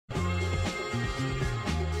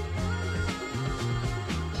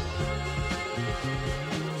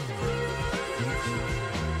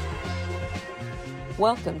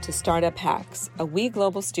Welcome to Startup Hacks, a We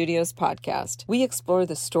Global Studios podcast. We explore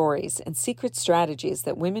the stories and secret strategies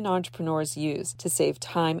that women entrepreneurs use to save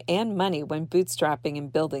time and money when bootstrapping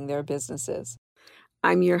and building their businesses.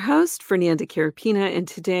 I'm your host, Fernanda Carapina, and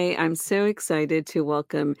today I'm so excited to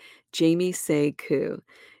welcome Jemie Koo.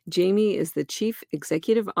 Jemie is the Chief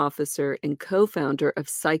Executive Officer and co-founder of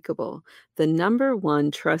Psychedelic, the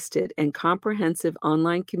 #1 trusted and comprehensive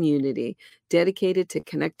online community dedicated to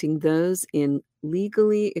connecting those in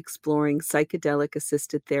legally exploring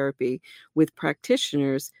psychedelic-assisted therapy with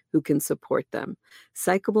practitioners who can support them.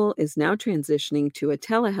 Psychedelic is now transitioning to a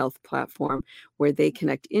telehealth platform where they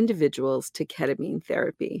connect individuals to ketamine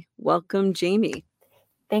therapy. Welcome, Jemie.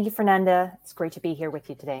 Thank you, Fernanda. It's great to be here with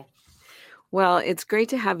you today. Well, it's great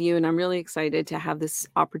to have you, and I'm really excited to have this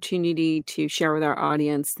opportunity to share with our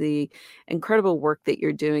audience the incredible work that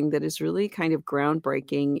you're doing that is really kind of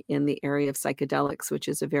groundbreaking in the area of psychedelics, which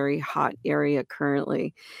is a very hot area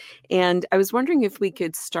currently. And I was wondering if we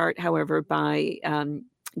could start, however, by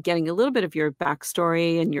getting a little bit of your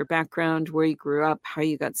backstory and your background, where you grew up, how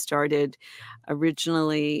you got started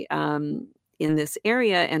originally in this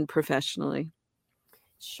area and professionally.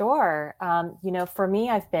 Sure. For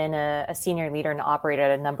me, I've been a senior leader and operator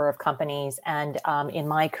at a number of companies. And in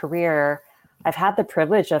my career, I've had the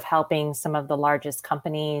privilege of helping some of the largest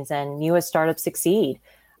companies and newest startups succeed.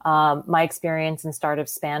 My experience in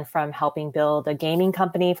startups spanned from helping build a gaming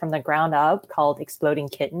company from the ground up called Exploding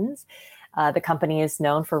Kittens. The company is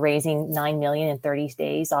known for raising $9 million in 30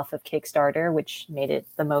 days off of Kickstarter, which made it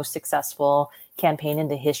the most successful campaign in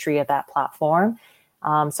the history of that platform.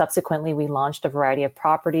 Subsequently, we launched a variety of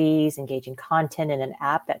properties, engaging content, and an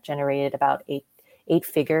app that generated about eight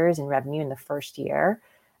figures in revenue in the first year,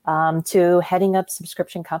 to heading up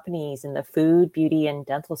subscription companies in the food, beauty, and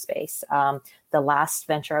dental space. The last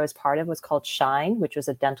venture I was part of was called Shine, which was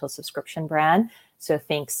a dental subscription brand. So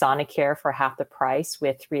think Sonicare for half the price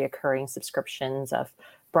with reoccurring subscriptions of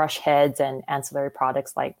brush heads and ancillary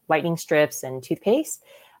products like whitening strips and toothpaste.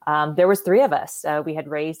 There was 3 of us. We had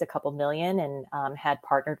raised a couple million and had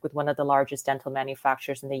partnered with one of the largest dental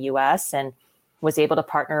manufacturers in the US and was able to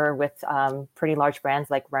partner with pretty large brands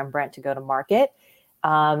like Rembrandt to go to market,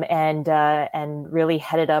 and really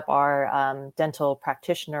headed up our dental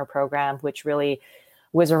practitioner program, which really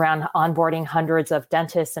was around onboarding hundreds of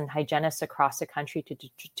dentists and hygienists across the country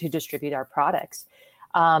to distribute our products.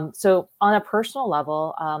 So on a personal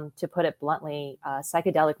level, to put it bluntly,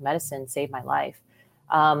 psychedelic medicine saved my life.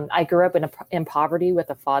 I grew up in poverty with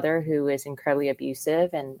a father who is incredibly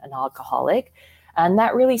abusive and an alcoholic. And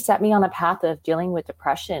that really set me on a path of dealing with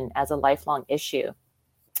depression as a lifelong issue.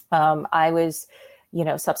 I was,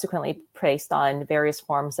 subsequently placed on various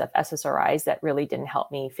forms of SSRIs that really didn't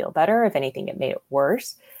help me feel better. If anything, it made it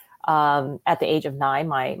worse. At the age of 9,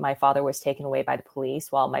 my father was taken away by the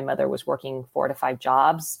police while my mother was working 4 to 5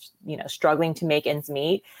 jobs, struggling to make ends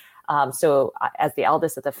meet. So as the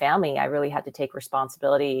eldest of the family, I really had to take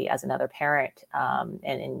responsibility as another parent,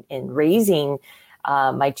 and in raising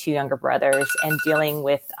my 2 younger brothers and dealing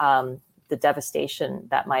with the devastation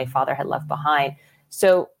that my father had left behind.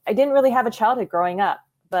 So I didn't really have a childhood growing up.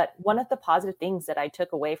 But one of the positive things that I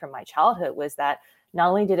took away from my childhood was that not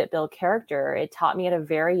only did it build character, it taught me at a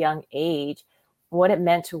very young age what it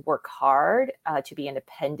meant to work hard, to be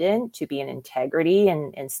independent, to be in integrity,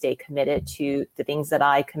 and stay committed to the things that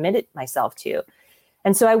I committed myself to.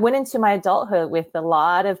 And so I went into my adulthood with a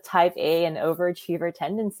lot of type A and overachiever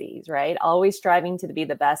tendencies, right? Always striving to be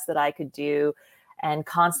the best that I could do and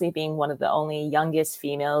constantly being one of the only youngest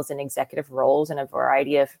females in executive roles in a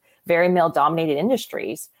variety of very male-dominated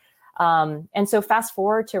industries. And so fast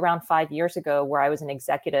forward to around 5 years ago, where I was an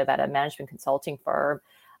executive at a management consulting firm.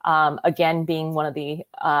 Again, being one of the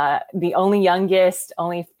only youngest,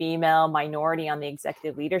 only female minority on the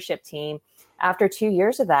executive leadership team. After 2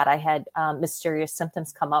 years of that, I had mysterious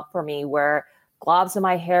symptoms come up for me where globs of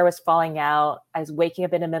my hair was falling out. I was waking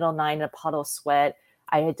up in the middle of the night in a puddle of sweat.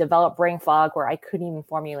 I had developed brain fog where I couldn't even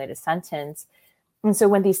formulate a sentence. And so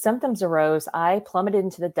when these symptoms arose, I plummeted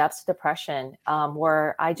into the depths of depression,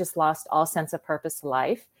 where I just lost all sense of purpose to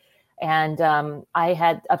life. And I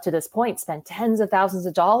had, up to this point, spent tens of thousands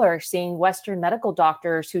of dollars seeing Western medical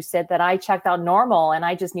doctors who said that I checked out normal, and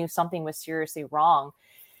I just knew something was seriously wrong.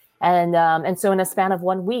 And so in a span of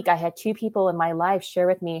 1 week, I had 2 people in my life share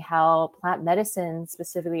with me how plant medicine,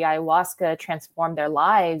 specifically ayahuasca, transformed their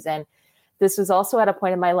lives. And this was also at a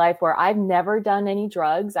point in my life where I've never done any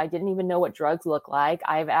drugs. I didn't even know what drugs look like.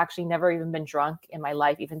 I've actually never even been drunk in my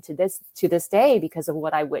life, even to this day, because of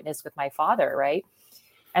what I witnessed with my father, right?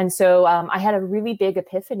 And so I had a really big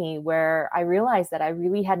epiphany where I realized that I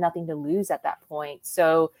really had nothing to lose at that point.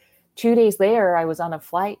 So 2 days later, I was on a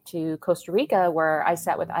flight to Costa Rica where I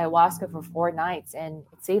sat with ayahuasca for 4 nights, and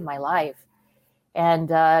it saved my life. And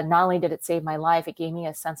not only did it save my life, it gave me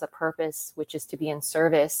a sense of purpose, which is to be in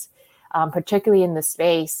service, particularly in this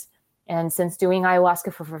space. And since doing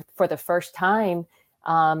ayahuasca for the first time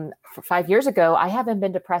for 5 years ago, I haven't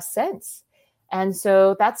been depressed since. And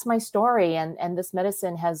so that's my story. And this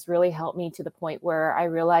medicine has really helped me to the point where I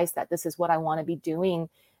realized that this is what I want to be doing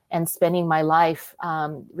and spending my life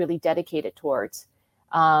really dedicated towards.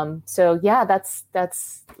 So yeah,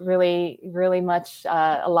 that's really, really much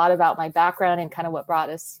a lot about my background and kind of what brought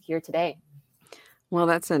us here today. Well,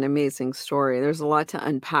 that's an amazing story. There's a lot to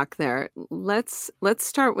unpack there. Let's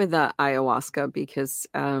start with the ayahuasca because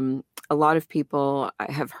a lot of people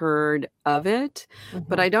have heard of it,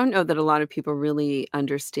 but I don't know that a lot of people really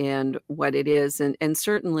understand what it is. And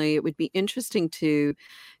certainly it would be interesting to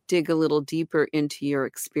dig a little deeper into your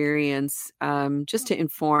experience, just to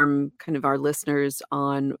inform kind of our listeners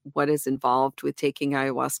on what is involved with taking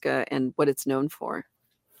ayahuasca and what it's known for.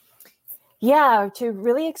 Yeah, to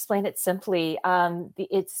really explain it simply,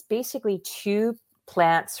 it's basically two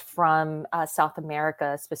plants from South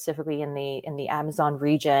America, specifically in the Amazon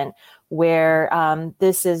region, where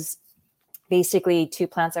this is basically two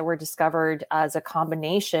plants that were discovered as a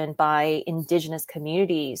combination by indigenous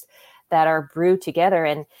communities that are brewed together.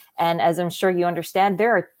 And as I'm sure you understand,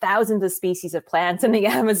 there are thousands of species of plants in the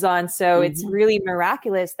Amazon. So it's really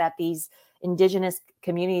miraculous that these indigenous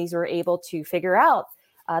communities were able to figure out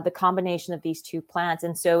the combination of these two plants.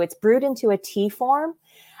 And so it's brewed into a tea form.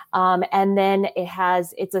 And then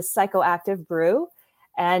it's a psychoactive brew.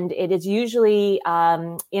 And it is usually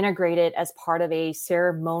integrated as part of a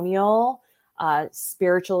ceremonial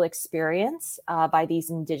spiritual experience by these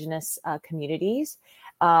indigenous communities.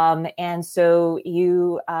 And so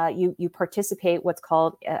you participate what's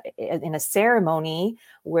called in a ceremony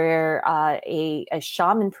where a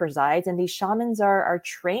shaman presides, and these shamans are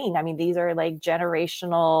trained. I mean, these are like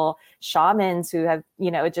generational shamans who have,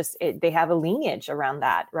 they have a lineage around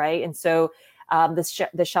that, right? And so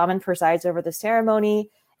the shaman presides over the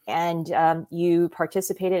ceremony, and you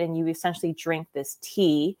participated, and you essentially drink this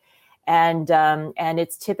tea. And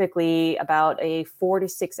it's typically about a 4 to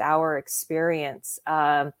 6 hour experience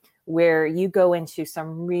where you go into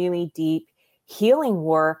some really deep healing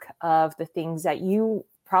work of the things that you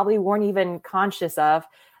probably weren't even conscious of,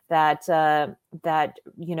 that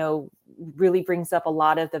really brings up a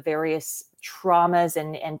lot of the various traumas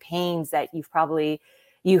and pains that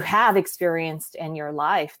you have experienced in your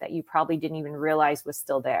life that you probably didn't even realize was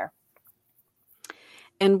still there.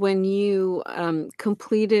 And when you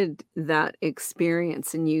completed that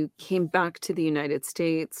experience and you came back to the United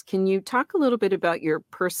States, can you talk a little bit about your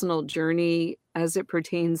personal journey as it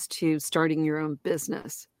pertains to starting your own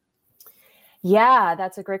business? Yeah,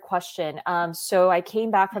 that's a great question. So I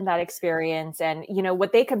came back from that experience, and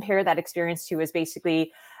what they compare that experience to is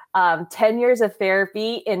basically 10 years of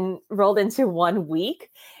therapy rolled into 1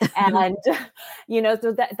 week. And,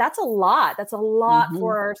 so that's a lot. That's a lot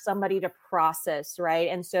for somebody to process. Right.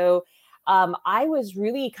 And so I was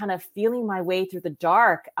really kind of feeling my way through the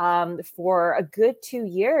dark for a good 2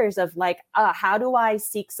 years of like, how do I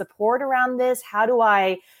seek support around this? Who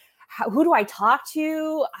do I talk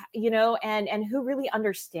to, and who really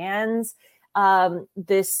understands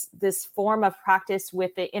this form of practice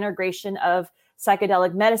with the integration of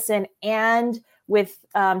psychedelic medicine and with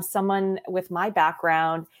someone with my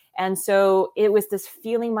background. And so it was this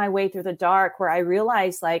feeling my way through the dark where I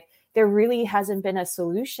realized like there really hasn't been a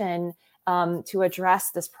solution to address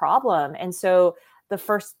this problem. And so the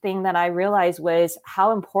first thing that I realized was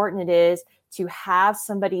how important it is to have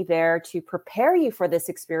somebody there to prepare you for this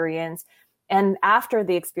experience. And after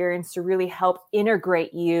the experience, to really help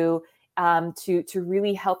integrate you, to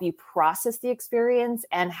really help you process the experience,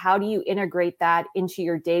 and how do you integrate that into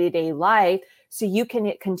your day-to-day life so you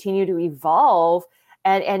can continue to evolve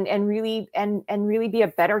and really be a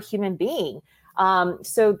better human being.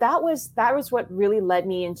 So that was what really led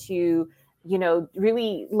me into,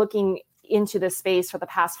 really looking into the space for the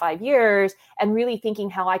past 5 years and really thinking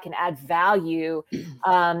how I can add value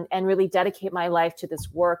and really dedicate my life to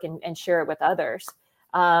this work and share it with others.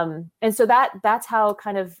 And so that's how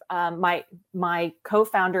kind of my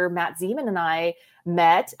co-founder, Matt Zeman, and I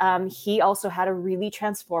met. He also had a really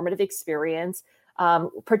transformative experience,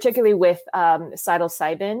 particularly with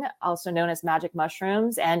psilocybin, also known as magic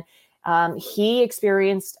mushrooms. And he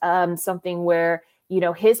experienced something where,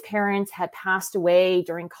 his parents had passed away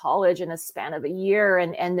during college in a span of a year,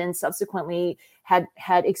 and then subsequently had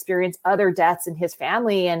experienced other deaths in his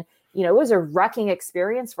family. And, it was a wrecking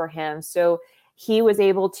experience for him. So he was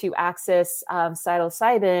able to access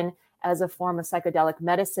psilocybin as a form of psychedelic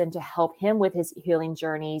medicine to help him with his healing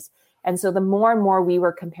journeys. And so the more and more we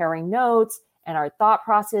were comparing notes and our thought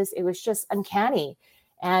process, it was just uncanny.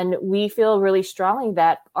 And we feel really strongly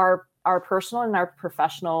that our personal and our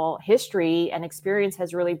professional history and experience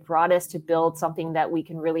has really brought us to build something that we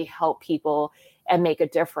can really help people and make a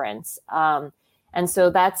difference. And so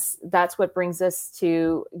that's what brings us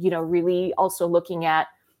to, really also looking at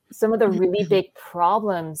some of the really big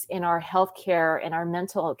problems in our healthcare and our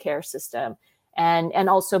mental care system. And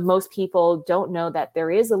also most people don't know that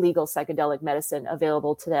there is a legal psychedelic medicine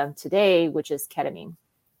available to them today, which is ketamine.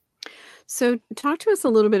 So talk to us a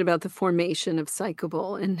little bit about the formation of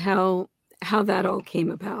Psychable and how that all came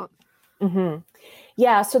about. Mm-hmm.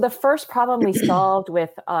 Yeah. So the first problem we solved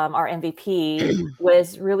with our MVP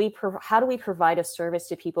was really how do we provide a service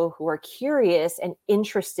to people who are curious and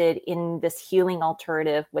interested in this healing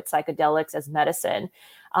alternative with psychedelics as medicine.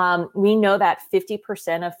 We know that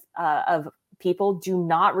 50% of people do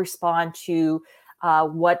not respond to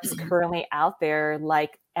what's currently out there,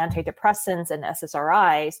 like antidepressants and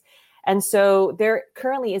SSRIs. And so there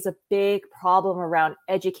currently is a big problem around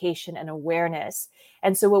education and awareness.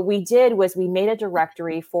 And so what we did was we made a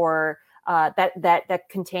directory for that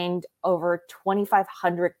contained over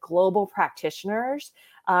 2,500 global practitioners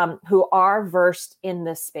who are versed in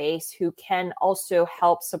this space, who can also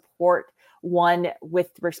help support one with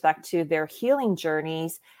respect to their healing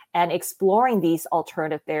journeys and exploring these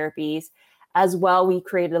alternative therapies. As well, we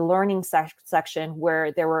created a learning section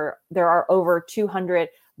where there are over 200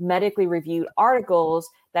 medically reviewed articles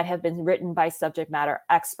that have been written by subject matter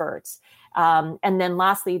experts. And then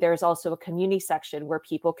lastly, there's also a community section where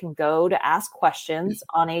people can go to ask questions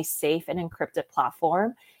on a safe and encrypted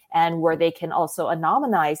platform, and where they can also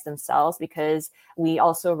anonymize themselves, because we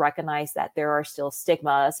also recognize that there are still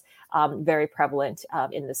stigmas very prevalent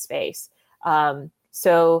in the space.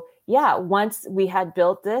 So yeah, once we had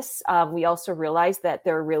built this, we also realized that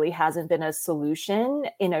there really hasn't been a solution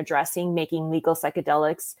in addressing making legal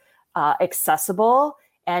psychedelics accessible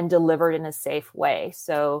and delivered in a safe way.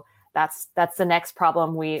 So that's the next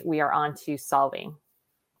problem we are on to solving.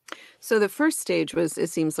 So the first stage was, it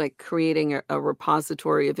seems like, creating a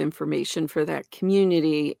repository of information for that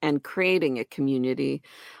community and creating a community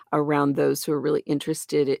around those who are really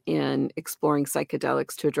interested in exploring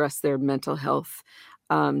psychedelics to address their mental health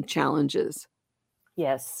challenges.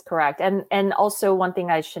 Yes, correct. And also one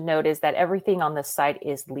thing I should note is that everything on the site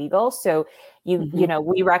is legal. So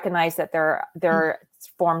we recognize that there are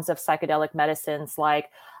forms of psychedelic medicines like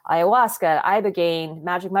ayahuasca, ibogaine,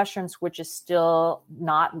 magic mushrooms, which is still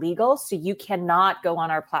not legal. So you cannot go on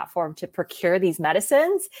our platform to procure these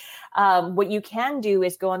medicines. What you can do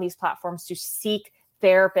is go on these platforms to seek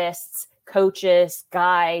therapists, coaches,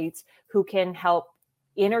 guides who can help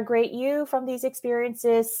integrate you from these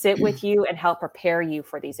experiences, sit with you, and help prepare you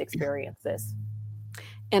for these experiences.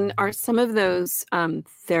 And are some of those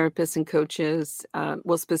therapists and coaches,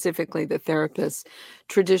 well, specifically the therapists,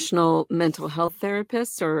 traditional mental health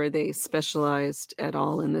therapists, or are they specialized at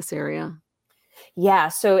all in this area? Yeah,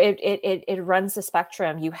 so it runs the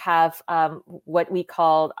spectrum. You have what we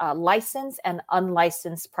call licensed and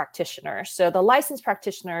unlicensed practitioners. So the licensed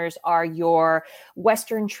practitioners are your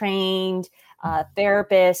Western trained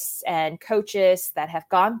therapists and coaches that have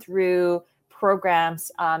gone through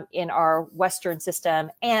programs in our Western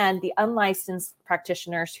system, and the unlicensed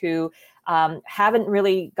practitioners who haven't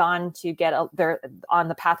really gone to get they're on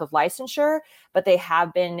the path of licensure, but they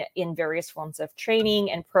have been in various forms of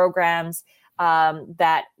training and programs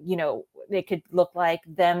that, they could look like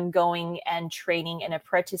them going and training and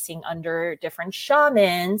apprenticing under different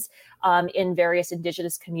shamans in various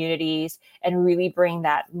indigenous communities, and really bring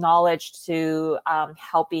that knowledge to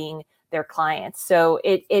helping their clients. So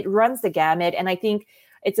it runs the gamut. And I think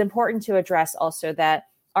it's important to address also that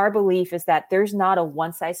our belief is that there's not a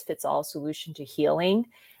one size fits all solution to healing.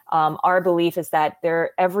 Our belief is that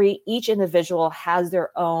each individual has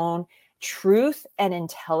their own truth and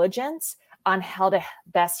intelligence on how to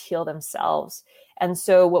best heal themselves. And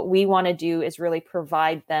so what we want to do is really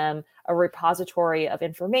provide them a repository of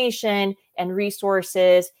information and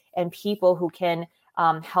resources and people who can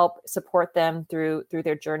help support them through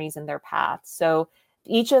their journeys and their paths. So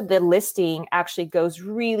each of the listing actually goes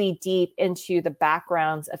really deep into the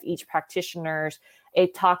backgrounds of each practitioners.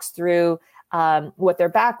 It talks through what their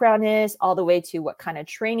background is, all the way to what kind of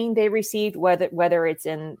training they received, whether it's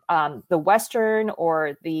in the Western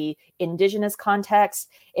or the indigenous context.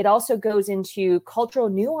 It also goes into cultural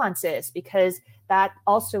nuances, because that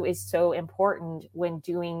also is so important when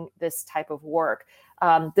doing this type of work.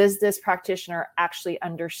 Does this practitioner actually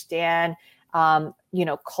understand,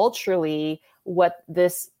 culturally what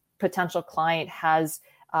this potential client has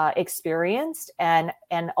experienced, and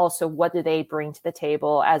also what do they bring to the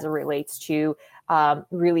table as it relates to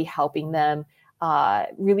really helping them,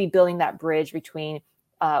 really building that bridge between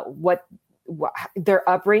what their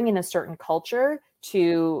upbringing in a certain culture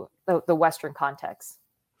to the Western context.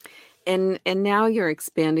 And now you're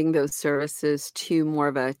expanding those services to more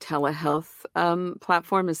of a telehealth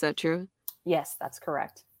platform. Is that true? Yes, that's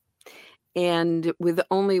correct. And with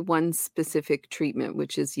only one specific treatment,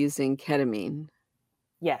 which is using ketamine.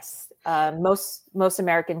 Yes. Most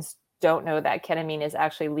Americans don't know that ketamine is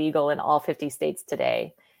actually legal in all 50 states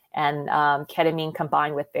today. And ketamine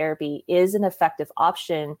combined with therapy is an effective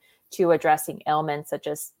option to addressing ailments such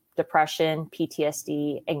as depression,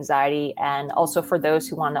 PTSD, anxiety, and also for those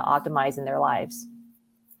who want to optimize in their lives.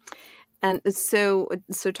 And so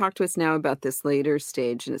talk to us now about this later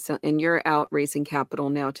stage. And you're out raising capital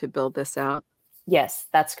now to build this out. Yes,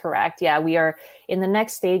 that's correct. Yeah, we are in the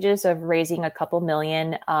next stages of raising a couple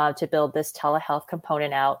million to build this telehealth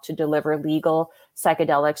component out to deliver legal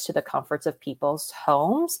psychedelics to the comforts of people's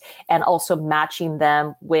homes, and also matching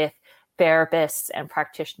them with therapists and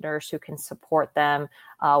practitioners who can support them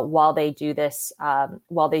while they do this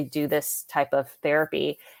type of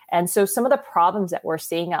therapy. And so some of the problems that we're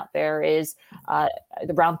seeing out there is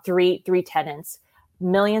around three tenets.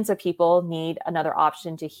 Millions of people need another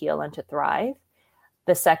option to heal and to thrive.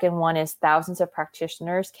 The second one is thousands of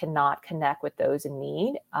practitioners cannot connect with those in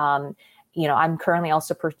need. I'm currently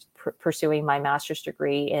also pursuing my master's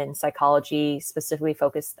degree in psychology, specifically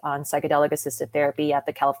focused on psychedelic assisted therapy at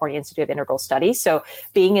the California Institute of Integral Studies. So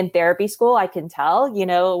being in therapy school, I can tell,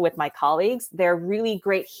 with my colleagues, they're really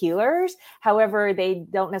great healers. However, they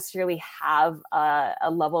don't necessarily have a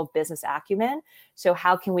level of business acumen. So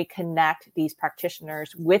how can we connect these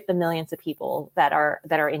practitioners with the millions of people that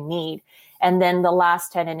are in need? And then the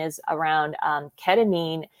last tenet is around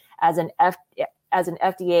ketamine as an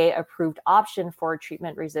FDA approved option for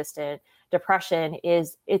treatment resistant depression.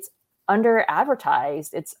 It's under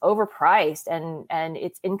advertised, it's overpriced, and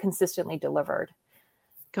it's inconsistently delivered.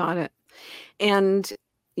 Got it. And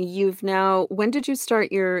when did you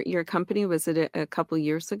start your company? Was it a couple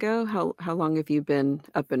years ago? How long have you been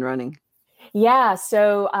up and running? Yeah.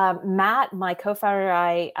 So Matt, my co-founder,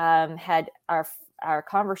 and I had our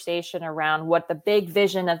conversation around what the big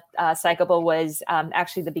vision of Psychable was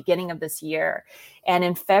actually the beginning of this year. And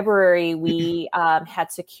in February, we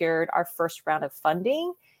had secured our first round of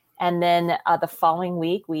funding. And then the following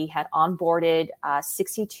week, we had onboarded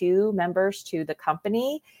 62 members to the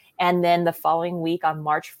company. And then the following week on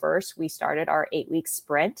March 1st, we started our 8-week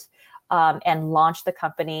sprint and launched the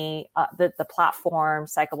company, the platform,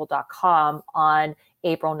 Psychable.com, on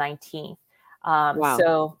April 19th. Wow.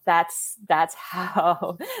 So that's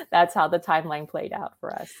how the timeline played out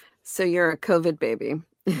for us. So you're a COVID baby.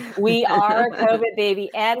 We are a COVID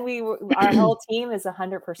baby, and our whole team is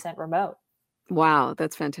 100% remote. Wow,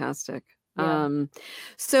 that's fantastic. Yeah.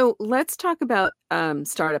 So let's talk about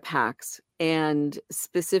startup hacks, and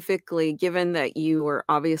specifically, given that you were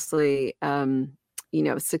obviously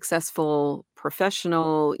successful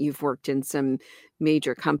professional, you've worked in some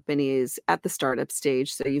major companies at the startup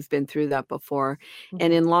stage, so you've been through that before. Mm-hmm.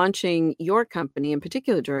 And in launching your company, in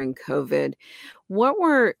particular during COVID, what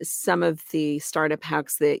were some of the startup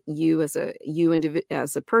hacks that you as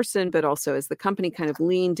a person, but also as the company, kind of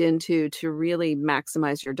leaned into to really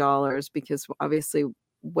maximize your dollars? Because obviously,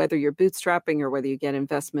 whether you're bootstrapping or whether you get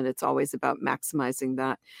investment, it's always about maximizing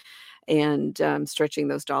that and stretching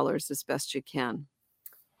those dollars as best you can.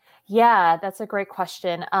 Yeah, that's a great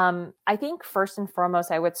question. I think first and foremost,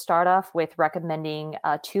 I would start off with recommending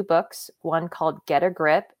 2 books, one called Get a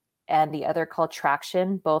Grip and the other called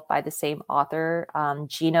Traction, both by the same author,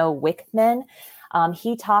 Gino Wickman.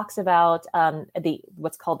 He talks about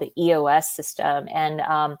what's called the EOS system,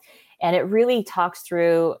 and it really talks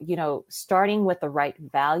through, starting with the right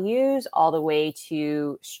values all the way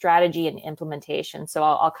to strategy and implementation. So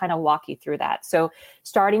I'll kind of walk you through that. So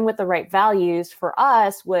starting with the right values for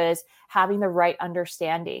us was having the right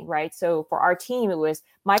understanding, right? So for our team, it was,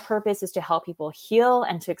 my purpose is to help people heal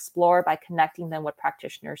and to explore by connecting them with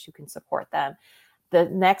practitioners who can support them. The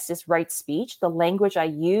next is right speech. The language I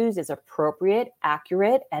use is appropriate,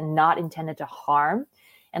 accurate, and not intended to harm.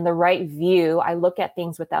 And the right view, I look at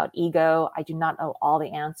things without ego. I do not know all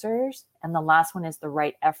the answers. And the last one is the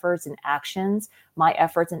right efforts and actions. My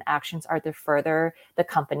efforts and actions are to further the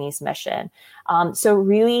company's mission. So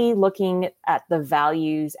really looking at the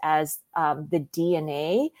values as the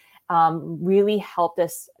DNA really helped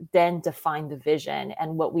us then define the vision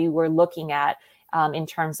and what we were looking at in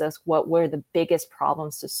terms of what were the biggest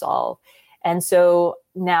problems to solve. And so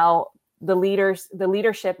now the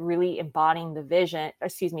leadership really embodying the vision,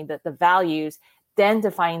 the values, then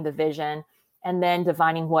defining the vision, and then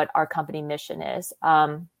defining what our company mission is,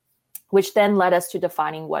 which then led us to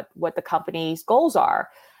defining what the company's goals are.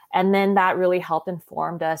 And then that really helped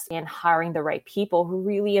informed us in hiring the right people who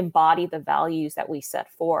really embody the values that we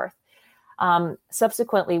set forth.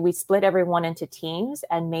 Subsequently, we split everyone into teams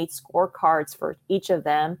and made scorecards for each of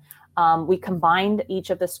them. We combined each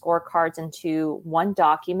of the scorecards into one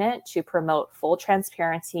document to promote full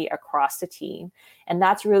transparency across the team. And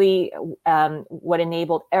that's really what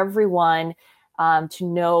enabled everyone to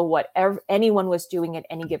know what anyone was doing at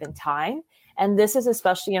any given time. And this is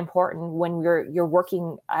especially important when you're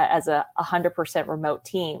working as a 100% remote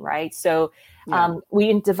team, right? So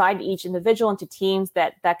we divided each individual into teams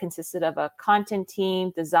that consisted of a content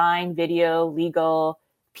team, design, video, legal,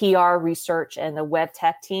 PR, research, and the web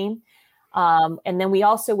tech team. And then we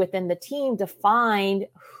also within the team defined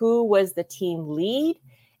who was the team lead.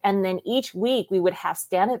 And then each week we would have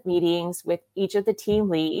stand-up meetings with each of the team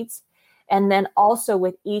leads, and then also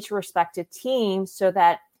with each respective team, so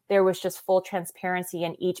that there was just full transparency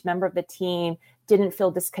and each member of the team didn't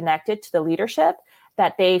feel disconnected to the leadership,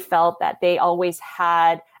 that they felt that they always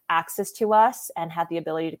had access to us and had the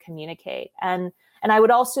ability to communicate. And I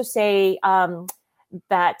would also say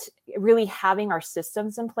that really having our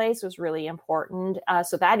systems in place was really important.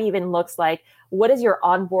 So that even looks like, what does your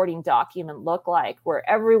onboarding document look like, where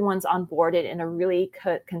everyone's onboarded in a really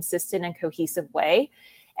consistent and cohesive way,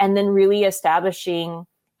 and then really establishing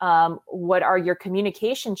what are your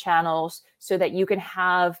communication channels so that you can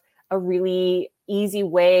have a really easy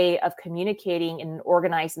way of communicating in an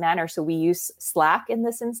organized manner. So we use Slack in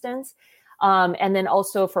this instance. And then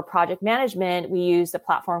also for project management, we use a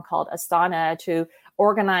platform called Asana to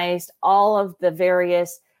organize all of the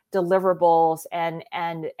various deliverables and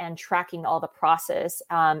tracking all the process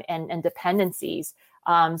and dependencies,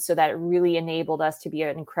 so that it really enabled us to be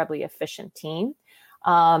an incredibly efficient team.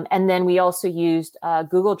 And then we also used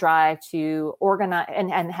Google Drive to organize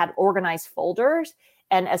and had organized folders.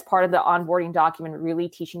 And as part of the onboarding document, really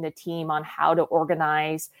teaching the team on how to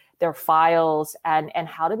organize their files and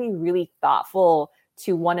how to be really thoughtful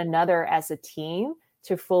to one another as a team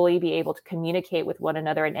to fully be able to communicate with one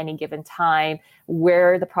another at any given time,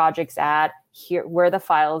 where the project's at, here, where the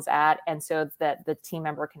file's at, and so that the team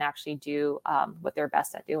member can actually do what they're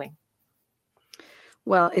best at doing.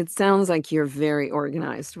 Well, it sounds like you're very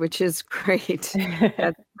organized, which is great.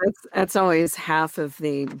 That's always half of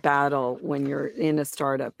the battle when you're in a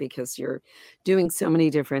startup, because you're doing so many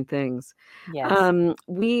different things. Yes.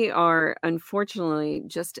 We are unfortunately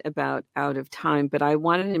just about out of time, but I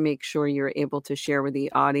wanted to make sure you're able to share with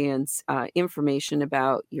the audience information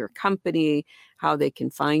about your company, how they can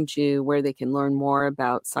find you, where they can learn more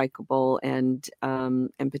about Psychable and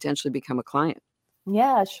potentially become a client.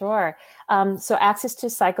 Yeah, sure. So access to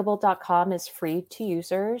psychable.com is free to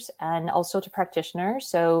users and also to practitioners.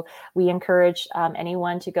 So we encourage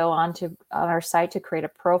anyone to go on our site to create a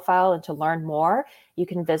profile and to learn more. You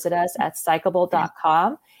can visit us at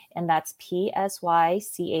psychable.com, and that's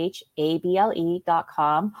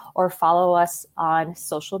psychable.com, or follow us on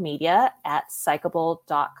social media at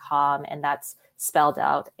psychable.com, and that's spelled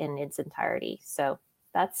out in its entirety. So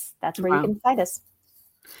that's where you can find us.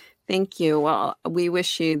 Thank you. Well, we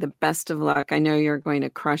wish you the best of luck. I know you're going to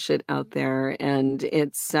crush it out there, and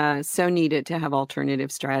it's so needed to have alternative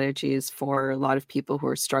strategies for a lot of people who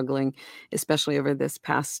are struggling, especially over this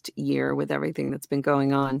past year with everything that's been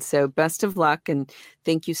going on. So best of luck, and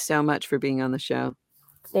thank you so much for being on the show.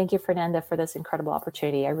 Thank you, Fernanda, for this incredible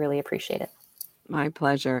opportunity. I really appreciate it. My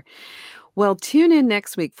pleasure. Well, tune in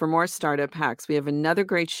next week for more startup hacks. We have another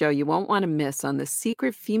great show you won't want to miss on the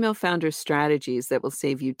secret female founder strategies that will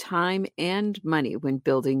save you time and money when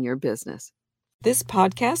building your business. This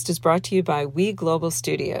podcast is brought to you by We Global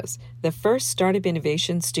Studios, the first startup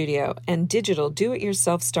innovation studio and digital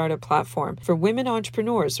do-it-yourself startup platform for women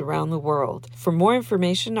entrepreneurs around the world. For more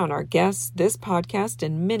information on our guests, this podcast,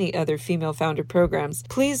 and many other female founder programs,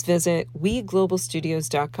 please visit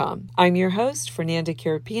weglobalstudios.com. I'm your host, Fernanda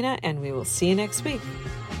Carapina, and we will see you next week.